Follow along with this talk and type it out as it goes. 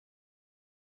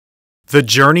The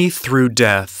journey through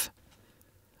death.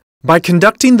 By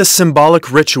conducting the symbolic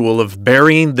ritual of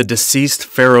burying the deceased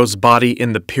pharaoh's body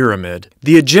in the pyramid,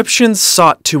 the Egyptians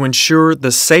sought to ensure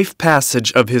the safe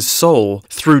passage of his soul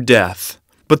through death.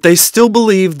 But they still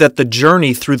believed that the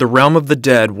journey through the realm of the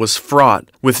dead was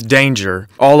fraught with danger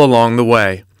all along the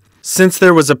way. Since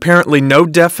there was apparently no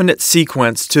definite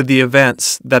sequence to the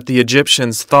events that the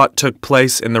Egyptians thought took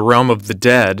place in the realm of the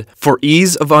dead, for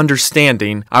ease of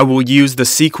understanding, I will use the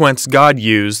sequence God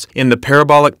used in the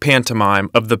parabolic pantomime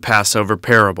of the Passover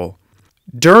Parable.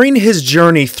 During his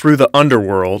journey through the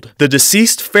underworld, the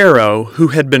deceased Pharaoh, who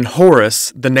had been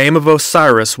Horus, the name of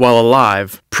Osiris while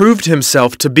alive, proved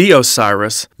himself to be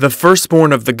Osiris, the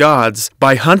firstborn of the gods,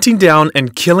 by hunting down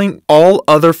and killing all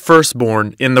other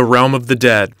firstborn in the realm of the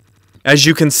dead. As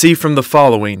you can see from the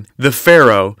following, the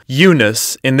Pharaoh,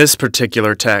 Unas, in this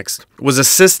particular text, was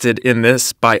assisted in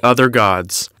this by other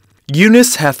gods.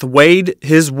 Unas hath weighed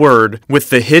his word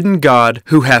with the hidden God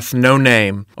who hath no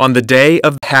name, on the day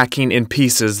of hacking in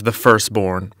pieces the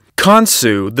firstborn.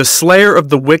 Khonsu, the slayer of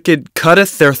the wicked,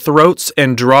 cutteth their throats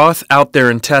and draweth out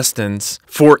their intestines,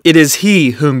 for it is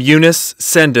he whom Unas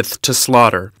sendeth to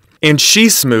slaughter. And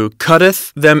Shismu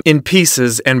cutteth them in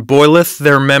pieces and boileth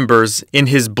their members in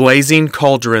his blazing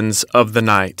cauldrons of the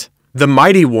night. The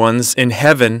mighty ones in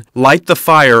heaven light the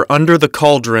fire under the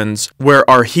cauldrons where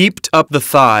are heaped up the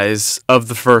thighs of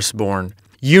the firstborn.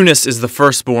 Unas is the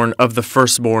firstborn of the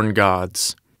firstborn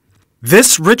gods.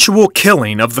 This ritual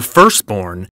killing of the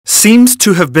firstborn seems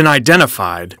to have been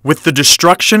identified with the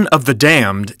destruction of the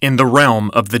damned in the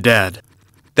realm of the dead.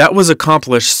 That was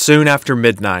accomplished soon after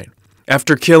midnight.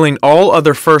 After killing all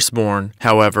other firstborn,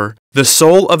 however, the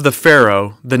soul of the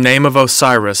Pharaoh, the name of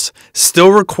Osiris,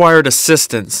 still required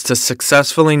assistance to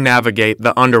successfully navigate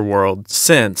the underworld,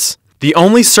 since the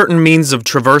only certain means of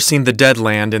traversing the dead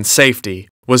land in safety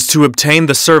was to obtain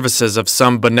the services of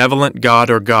some benevolent god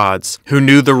or gods who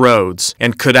knew the roads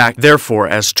and could act therefore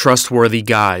as trustworthy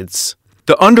guides.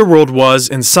 The underworld was,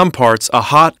 in some parts, a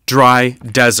hot, dry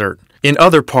desert. In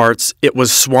other parts, it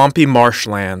was swampy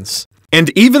marshlands.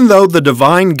 And even though the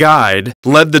divine guide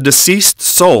led the deceased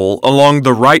soul along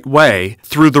the right way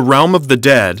through the realm of the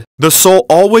dead, the soul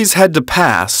always had to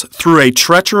pass through a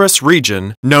treacherous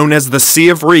region known as the Sea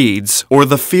of Reeds or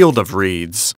the Field of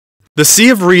Reeds. The Sea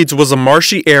of Reeds was a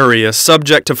marshy area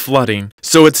subject to flooding,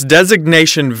 so its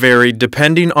designation varied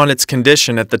depending on its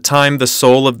condition at the time the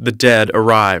soul of the dead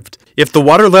arrived. If the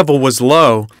water level was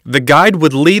low, the guide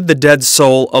would lead the dead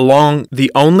soul along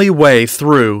the only way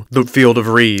through the Field of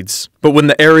Reeds. But when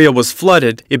the area was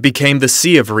flooded, it became the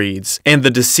Sea of Reeds, and the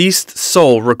deceased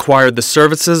soul required the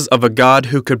services of a god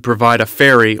who could provide a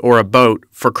ferry or a boat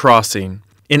for crossing.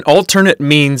 An alternate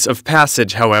means of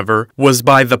passage, however, was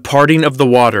by the parting of the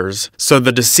waters, so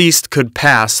the deceased could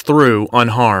pass through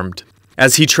unharmed.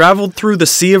 As he traveled through the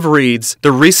Sea of Reeds,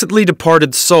 the recently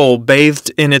departed soul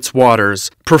bathed in its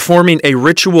waters, performing a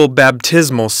ritual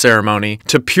baptismal ceremony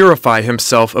to purify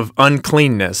himself of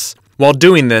uncleanness. While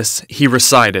doing this, he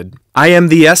recited, I am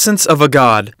the essence of a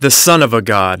god, the son of a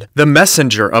god, the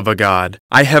messenger of a god.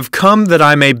 I have come that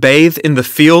I may bathe in the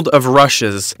field of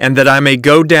rushes, and that I may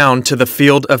go down to the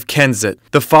field of Kenzit.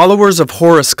 The followers of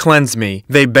Horus cleanse me,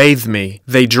 they bathe me,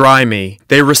 they dry me.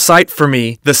 They recite for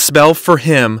me the spell for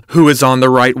him who is on the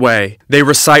right way. They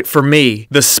recite for me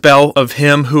the spell of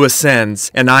him who ascends,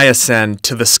 and I ascend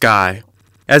to the sky.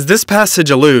 As this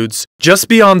passage alludes, just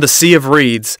beyond the Sea of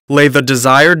Reeds lay the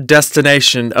desired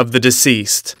destination of the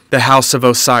deceased, the house of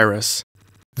Osiris.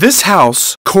 This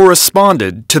house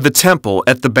corresponded to the temple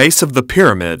at the base of the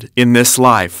pyramid in this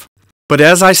life. But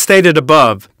as I stated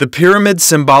above, the pyramid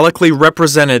symbolically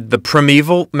represented the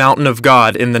primeval mountain of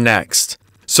God in the next.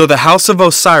 So the house of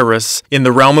Osiris, in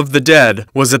the realm of the dead,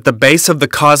 was at the base of the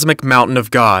cosmic mountain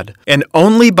of God, and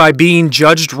only by being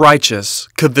judged righteous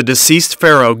could the deceased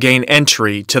Pharaoh gain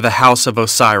entry to the house of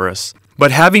Osiris.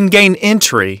 But having gained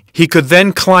entry, he could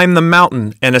then climb the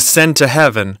mountain and ascend to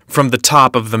heaven from the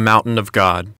top of the mountain of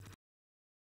God.